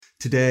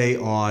Today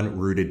on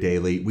Rooted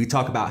Daily, we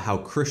talk about how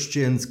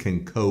Christians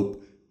can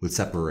cope with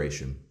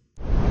separation.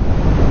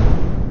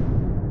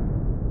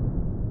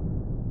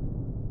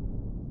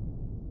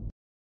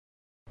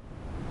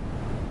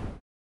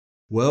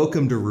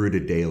 Welcome to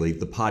Rooted Daily,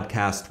 the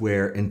podcast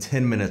where in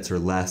 10 minutes or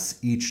less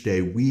each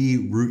day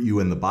we root you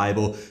in the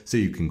Bible so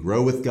you can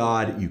grow with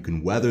God, you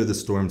can weather the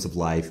storms of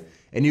life,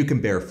 and you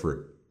can bear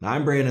fruit.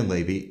 I'm Brandon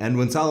Levy, and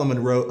when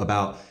Solomon wrote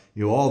about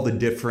all the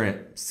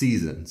different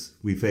seasons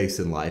we face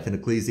in life, in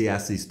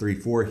Ecclesiastes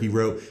 3:4, he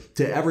wrote,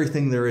 "To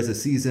everything there is a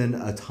season,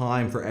 a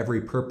time for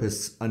every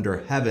purpose under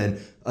heaven,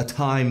 a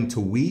time to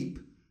weep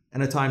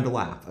and a time to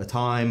laugh, a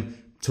time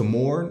to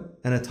mourn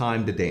and a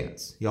time to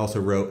dance." He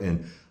also wrote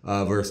in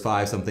verse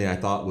 5 something I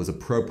thought was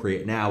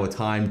appropriate now, a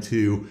time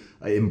to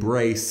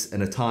embrace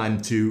and a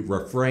time to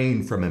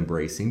refrain from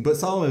embracing. But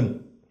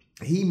Solomon,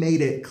 he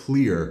made it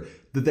clear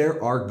that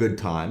there are good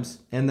times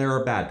and there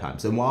are bad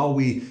times. And while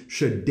we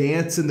should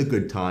dance in the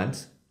good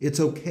times, it's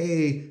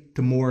okay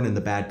to mourn in the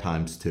bad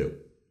times too.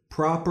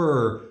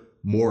 Proper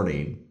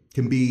mourning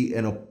can be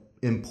an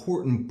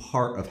important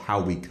part of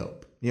how we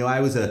cope.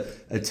 I was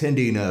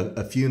attending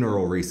a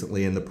funeral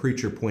recently, and the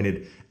preacher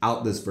pointed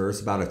out this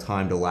verse about a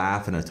time to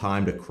laugh and a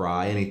time to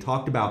cry. And he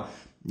talked about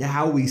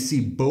how we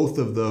see both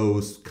of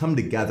those come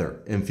together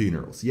in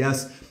funerals.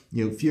 Yes,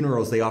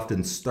 funerals, they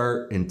often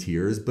start in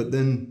tears, but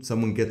then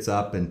someone gets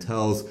up and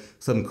tells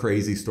some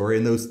crazy story,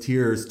 and those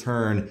tears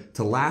turn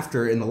to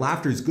laughter. And the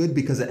laughter is good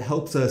because it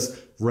helps us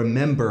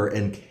remember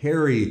and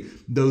carry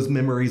those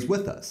memories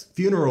with us.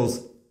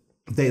 Funerals,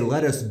 they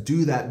let us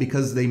do that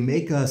because they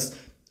make us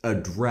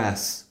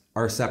address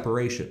our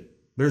separation.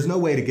 There's no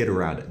way to get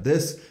around it.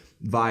 This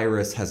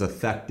virus has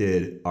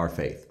affected our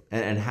faith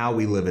and how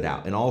we live it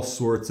out in all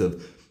sorts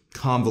of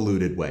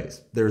convoluted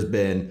ways. There's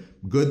been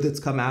good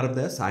that's come out of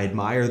this. I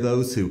admire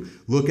those who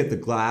look at the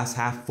glass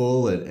half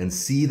full and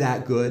see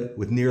that good,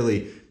 with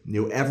nearly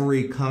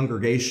every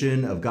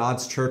congregation of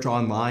God's church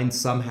online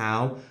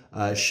somehow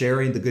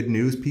sharing the good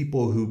news.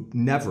 People who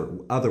never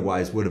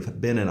otherwise would have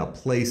been in a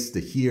place to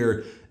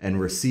hear and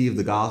receive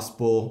the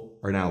gospel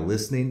are now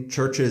listening.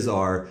 Churches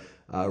are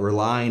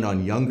relying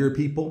on younger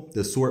people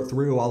to sort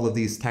through all of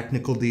these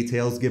technical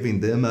details, giving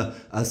them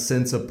a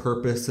sense of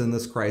purpose in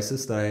this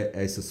crisis that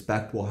I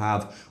suspect will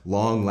have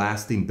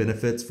long-lasting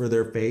benefits for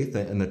their faith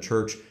and the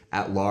church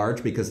at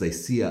large, because they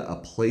see a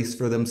place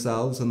for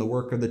themselves in the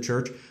work of the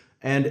church.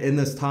 And in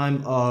this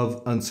time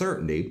of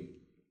uncertainty,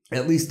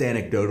 at least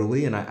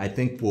anecdotally, and I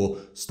think we'll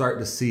start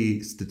to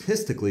see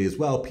statistically as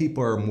well,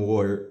 people are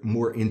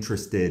more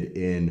interested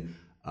in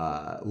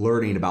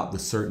learning about the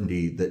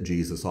certainty that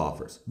Jesus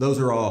offers. Those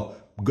are all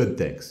good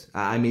things.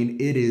 I mean,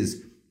 it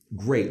is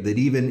great that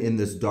even in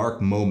this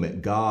dark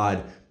moment,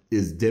 God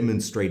is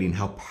demonstrating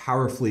how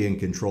powerfully in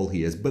control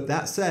he is. But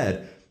that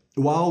said,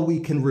 while we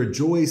can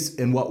rejoice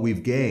in what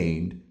we've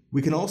gained,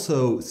 we can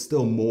also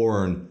still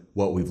mourn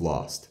what we've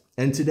lost.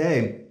 And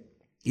today,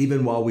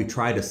 even while we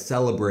try to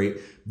celebrate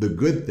the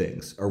good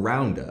things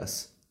around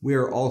us, we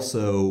are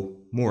also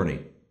mourning.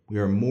 We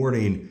are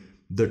mourning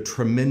the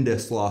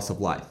tremendous loss of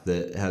life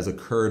that has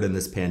occurred in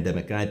this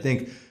pandemic. And I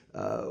think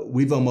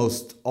we've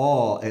almost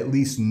all at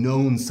least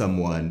known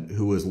someone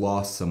who has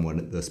lost someone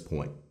at this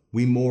point.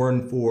 We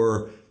mourn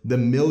for the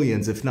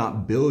millions, if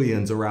not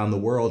billions, around the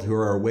world who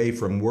are away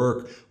from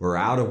work or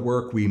out of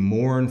work. We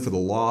mourn for the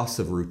loss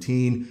of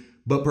routine.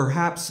 But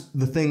perhaps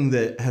the thing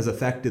that has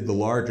affected the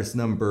largest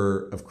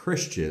number of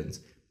Christians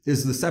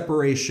is the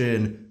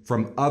separation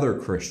from other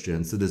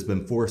Christians that has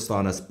been forced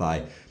on us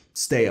by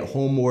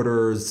stay-at-home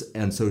orders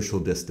and social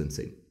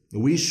distancing.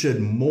 We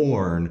should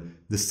mourn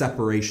the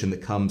separation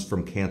that comes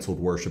from canceled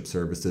worship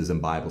services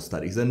and Bible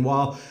studies. And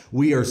while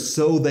we are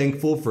so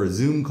thankful for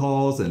Zoom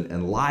calls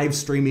and live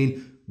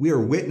streaming, we are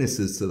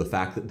witnesses to the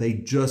fact that they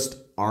just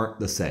aren't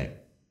the same.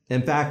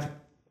 In fact,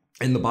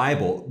 in the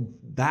Bible,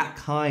 that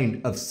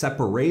kind of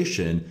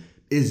separation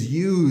is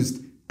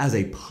used as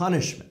a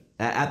punishment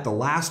at the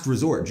last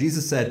resort.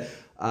 Jesus said,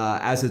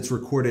 as it's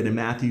recorded in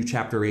Matthew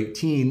chapter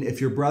 18,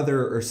 if your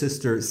brother or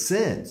sister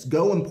sins,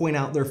 go and point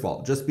out their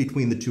fault just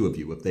between the two of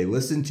you. If they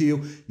listen to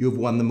you, you have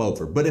won them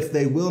over. But if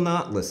they will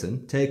not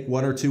listen, take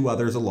one or two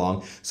others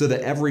along, so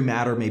that every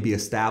matter may be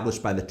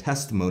established by the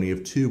testimony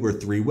of 2 or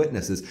 3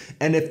 witnesses.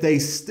 And if they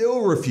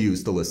still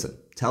refuse to listen,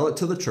 tell it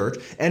to the church.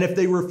 And if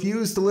they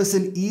refuse to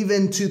listen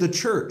even to the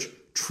church,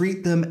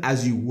 treat them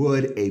as you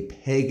would a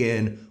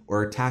pagan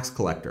or a tax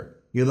collector.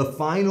 The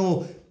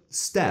final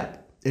step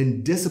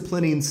in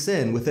disciplining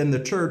sin within the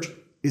church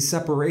is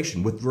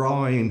separation,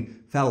 withdrawing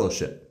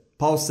fellowship.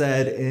 Paul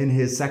said in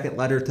his second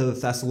letter to the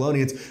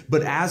Thessalonians,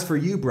 "But as for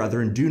you,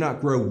 brethren, do not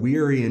grow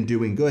weary in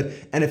doing good.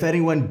 And if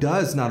anyone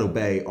does not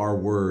obey our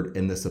word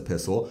in this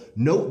epistle,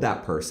 note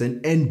that person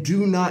and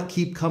do not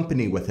keep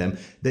company with him,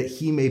 that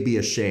he may be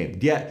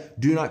ashamed. Yet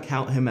do not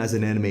count him as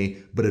an enemy,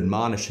 but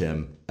admonish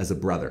him as a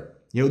brother."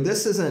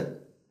 This isn't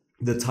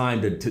the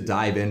time to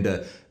dive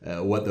into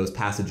what those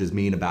passages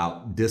mean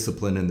about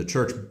discipline in the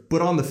church.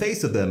 But on the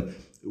face of them,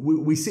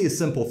 we see a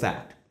simple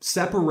fact.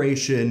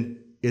 Separation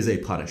is a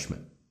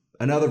punishment.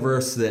 Another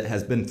verse that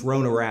has been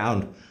thrown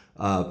around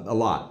a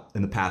lot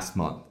in the past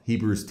month.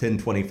 Hebrews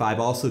 10:25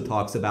 also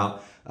talks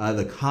about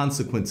the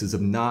consequences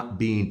of not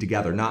being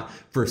together, not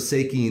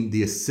forsaking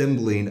the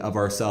assembling of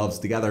ourselves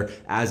together,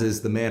 as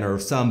is the manner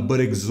of some, but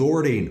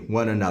exhorting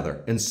one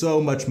another, and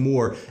so much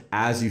more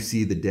as you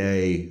see the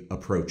day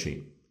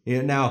approaching.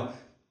 Now,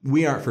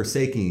 we aren't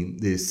forsaking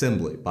the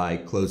assembly by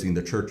closing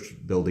the church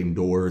building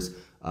doors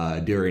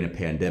during a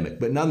pandemic,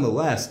 but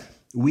nonetheless,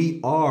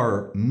 we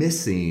are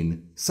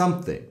missing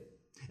something.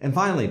 And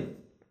finally,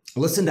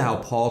 listen to how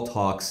Paul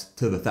talks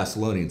to the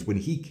Thessalonians when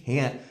he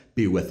can't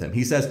be with them.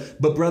 He says,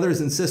 "But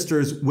brothers and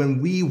sisters,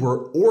 when we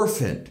were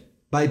orphaned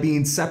by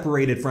being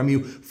separated from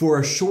you for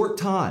a short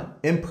time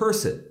in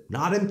person,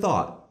 not in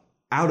thought,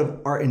 out of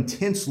our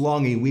intense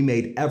longing, we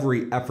made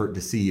every effort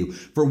to see you.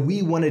 For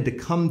we wanted to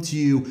come to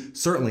you,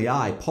 certainly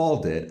I,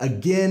 Paul did,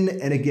 again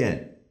and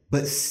again.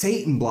 But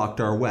Satan blocked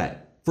our way.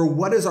 For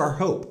what is our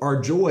hope, our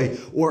joy,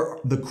 or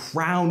the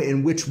crown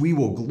in which we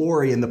will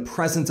glory in the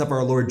presence of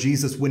our Lord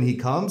Jesus when he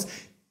comes?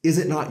 Is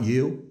it not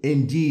you?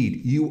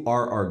 Indeed, you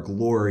are our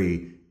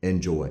glory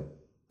and joy."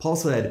 Paul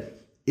said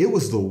it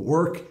was the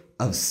work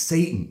of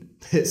Satan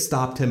that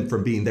stopped him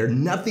from being there.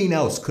 Nothing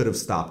else could have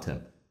stopped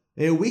him.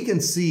 And we can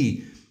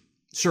see,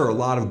 sure, a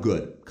lot of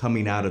good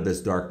coming out of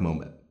this dark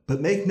moment.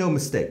 But make no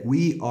mistake,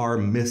 we are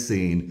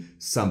missing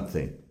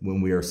something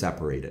when we are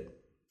separated.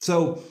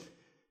 So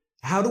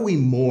how do we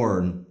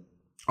mourn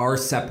our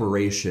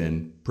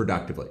separation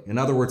productively? In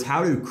other words,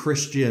 how do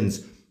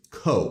Christians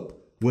cope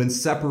when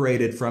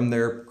separated from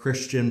their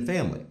Christian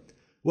family?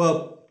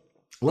 Well,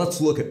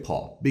 let's look at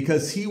Paul,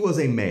 because he was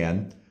a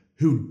man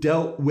who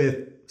dealt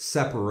with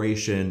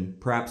separation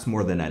perhaps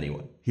more than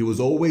anyone. He was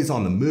always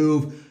on the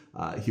move.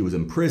 He was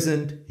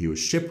imprisoned. He was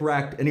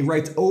shipwrecked. And he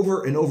writes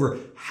over and over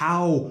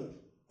how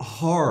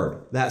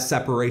hard that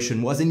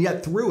separation was. And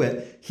yet through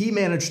it, he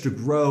managed to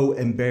grow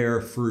and bear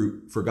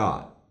fruit for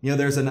God.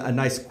 There's a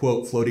nice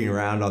quote floating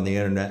around on the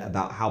internet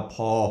about how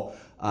Paul,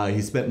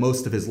 he spent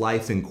most of his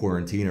life in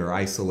quarantine or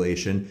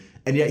isolation,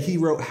 and yet he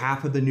wrote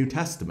half of the New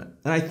Testament.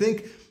 And I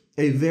think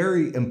a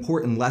very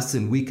important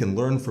lesson we can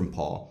learn from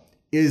Paul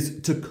is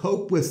to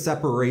cope with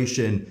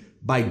separation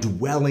by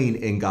dwelling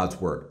in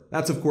God's word.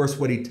 That's, of course,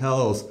 what he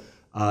tells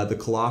the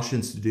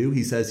Colossians to do.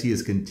 He says he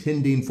is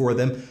contending for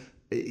them,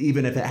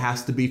 even if it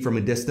has to be from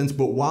a distance.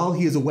 But while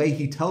he is away,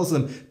 he tells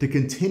them to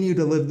continue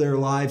to live their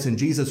lives in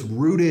Jesus,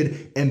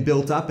 rooted and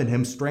built up in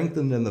him,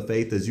 strengthened in the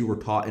faith as you were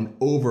taught, and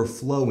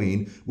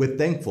overflowing with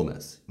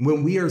thankfulness.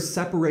 When we are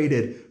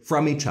separated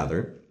from each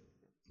other,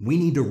 we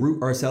need to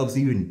root ourselves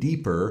even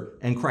deeper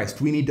in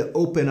Christ. We need to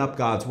open up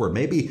God's word,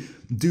 maybe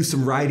do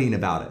some writing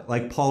about it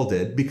like Paul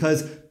did,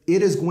 because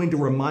it is going to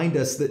remind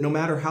us that no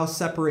matter how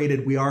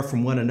separated we are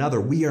from one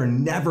another, we are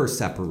never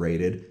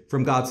separated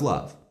from God's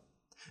love.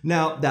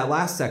 Now, that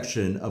last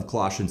section of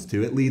Colossians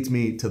 2, it leads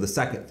me to the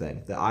second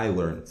thing that I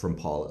learned from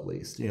Paul, at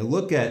least.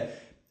 Look at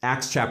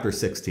Acts chapter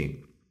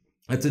 16.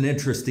 It's an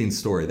interesting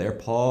story there.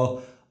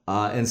 Paul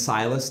and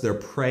Silas, they're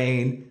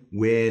praying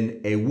when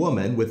a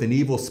woman with an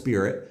evil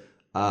spirit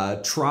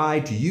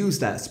tried to use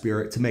that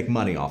spirit to make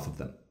money off of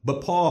them.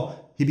 But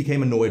Paul, he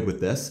became annoyed with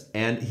this,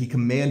 and he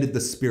commanded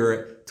the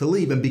spirit to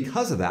leave. And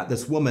because of that,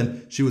 this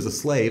woman, she was a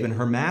slave, and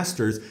her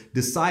masters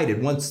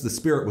decided once the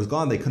spirit was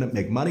gone, they couldn't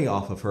make money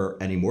off of her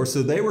anymore.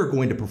 So they were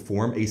going to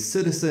perform a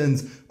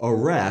citizen's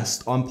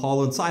arrest on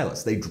Paul and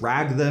Silas. They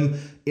dragged them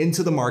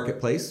into the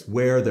marketplace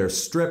where they're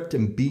stripped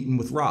and beaten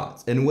with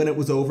rods. And when it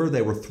was over,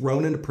 they were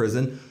thrown into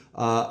prison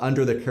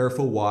under the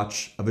careful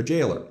watch of a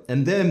jailer.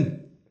 And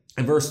then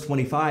in verse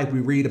 25,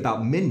 we read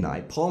about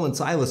midnight. Paul and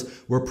Silas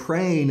were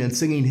praying and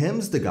singing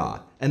hymns to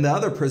God, and the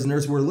other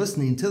prisoners were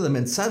listening to them.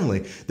 And suddenly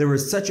there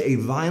was such a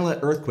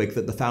violent earthquake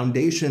that the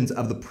foundations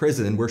of the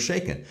prison were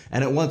shaken.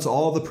 And at once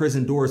all the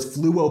prison doors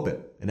flew open,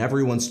 and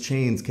everyone's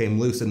chains came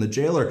loose. And the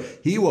jailer,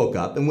 he woke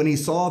up, and when he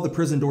saw the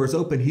prison doors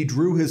open, he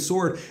drew his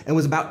sword and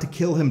was about to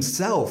kill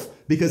himself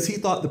because he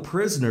thought the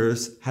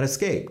prisoners had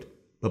escaped.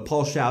 But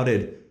Paul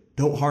shouted,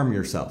 "Don't harm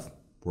yourself.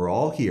 We're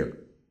all here."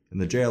 And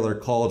the jailer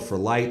called for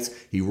lights.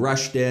 He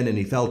rushed in and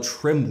he fell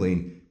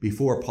trembling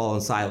before Paul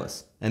and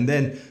Silas, and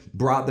then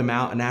brought them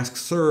out and asked,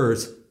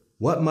 "Sirs,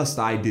 what must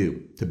I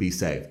do to be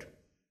saved?"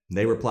 And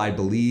they replied,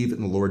 "Believe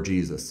in the Lord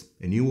Jesus,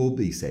 and you will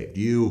be saved,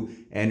 you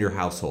and your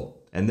household."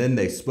 And then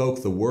they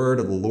spoke the word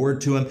of the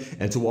Lord to him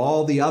and to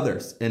all the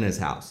others in his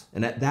house.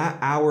 And at that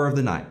hour of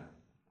the night,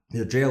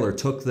 the jailer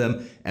took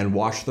them and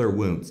washed their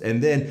wounds.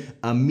 And then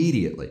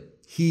immediately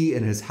he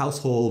and his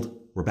household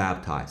were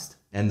baptized.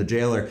 And the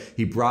jailer,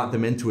 he brought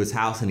them into his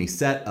house, and he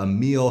set a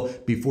meal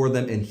before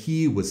them, and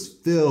he was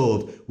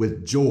filled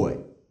with joy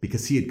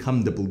because he had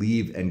come to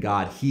believe in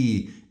God,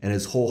 he and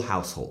his whole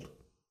household.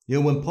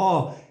 When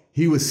Paul,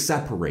 he was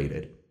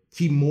separated,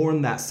 he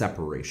mourned that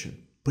separation,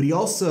 but he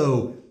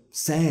also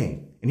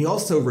sang and he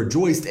also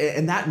rejoiced,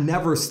 and that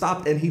never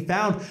stopped. And he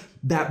found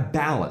that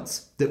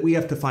balance that we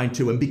have to find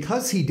too. And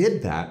because he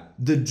did that,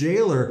 the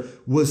jailer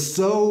was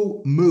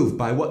so moved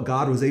by what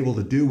God was able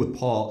to do with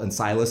Paul and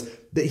Silas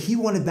that he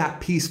wanted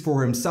that peace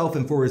for himself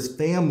and for his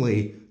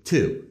family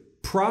too.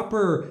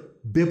 Proper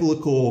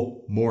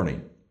biblical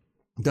mourning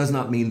does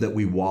not mean that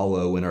we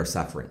wallow in our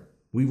suffering.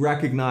 We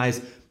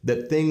recognize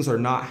that things are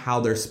not how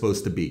they're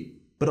supposed to be,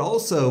 but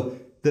also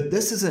that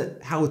this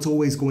isn't how it's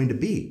always going to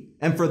be.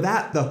 And for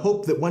that, the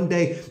hope that one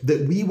day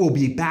that we will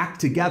be back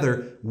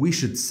together, we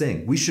should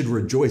sing. We should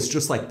rejoice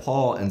just like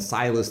Paul and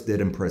Silas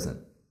did in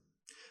prison.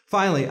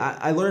 Finally,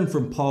 I learned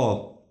from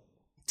Paul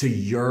to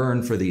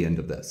yearn for the end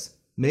of this.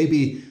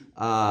 Maybe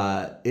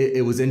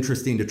it was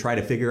interesting to try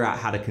to figure out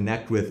how to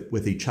connect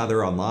with each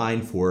other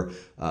online for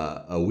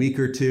a week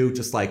or two,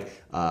 just like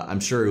I'm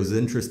sure it was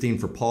interesting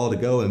for Paul to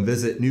go and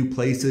visit new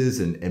places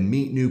and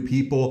meet new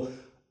people.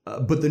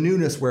 But the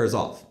newness wears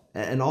off,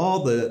 and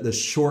all the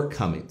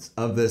shortcomings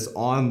of this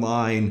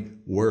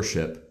online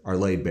worship are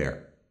laid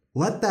bare.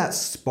 Let that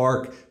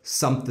spark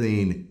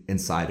something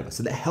inside of us,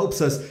 and it helps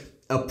us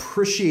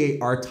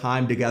appreciate our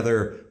time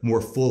together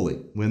more fully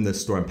when the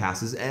storm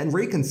passes and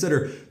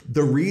reconsider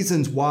the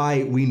reasons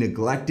why we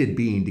neglected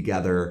being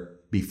together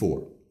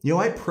before.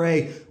 I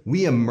pray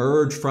we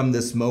emerge from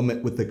this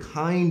moment with the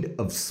kind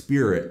of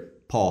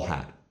spirit Paul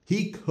had.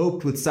 He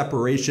coped with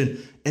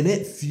separation, and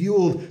it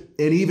fueled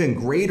an even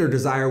greater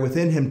desire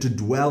within him to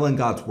dwell in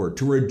God's word,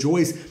 to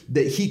rejoice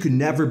that he could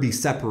never be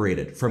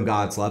separated from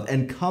God's love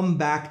and come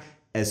back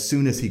as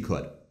soon as he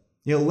could.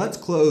 Let's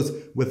close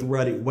with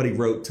what he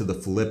wrote to the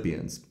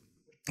Philippians.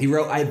 He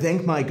wrote, "I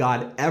thank my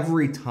God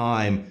every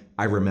time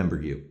I remember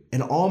you.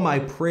 In all my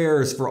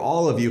prayers for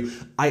all of you,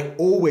 I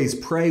always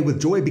pray with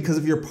joy because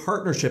of your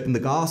partnership in the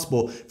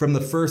gospel from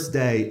the first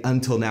day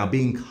until now,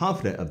 being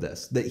confident of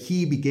this, that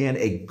he began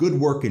a good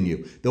work in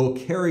you that will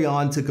carry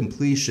on to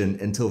completion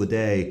until the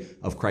day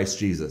of Christ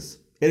Jesus."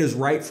 It is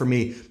right for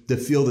me to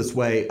feel this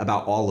way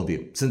about all of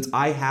you, since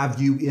I have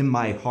you in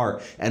my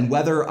heart. And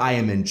whether I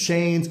am in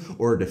chains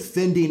or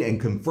defending and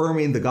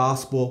confirming the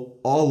gospel,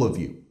 all of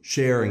you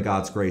share in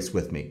God's grace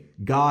with me.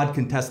 God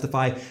can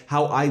testify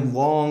how I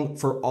long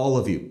for all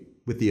of you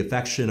with the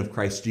affection of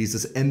Christ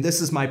Jesus. And this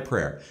is my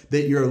prayer,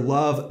 that your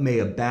love may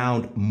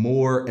abound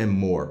more and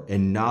more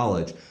in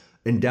knowledge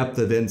and depth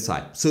of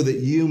insight, so that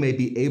you may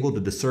be able to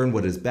discern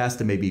what is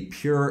best and may be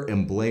pure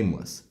and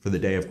blameless for the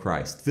day of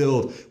Christ,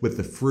 filled with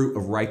the fruit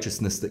of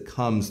righteousness that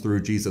comes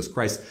through Jesus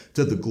Christ,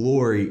 to the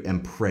glory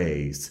and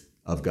praise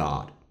of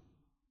God.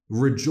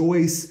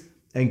 Rejoice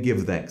and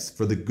give thanks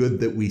for the good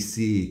that we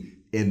see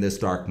in this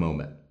dark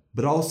moment,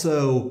 but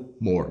also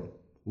mourn,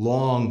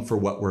 long for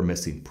what we're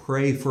missing,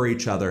 pray for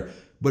each other,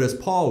 but as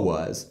Paul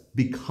was,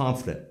 be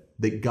confident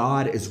that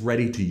God is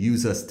ready to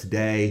use us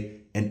today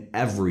and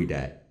every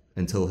day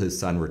until his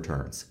son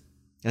returns.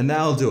 And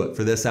that'll do it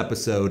for this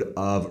episode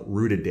of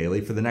Rooted Daily.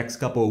 For the next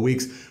couple of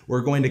weeks,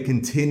 we're going to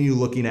continue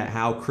looking at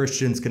how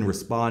Christians can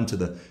respond to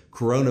the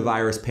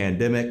coronavirus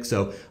pandemic.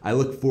 So I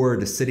look forward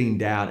to sitting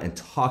down and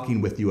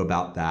talking with you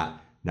about that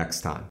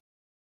next time.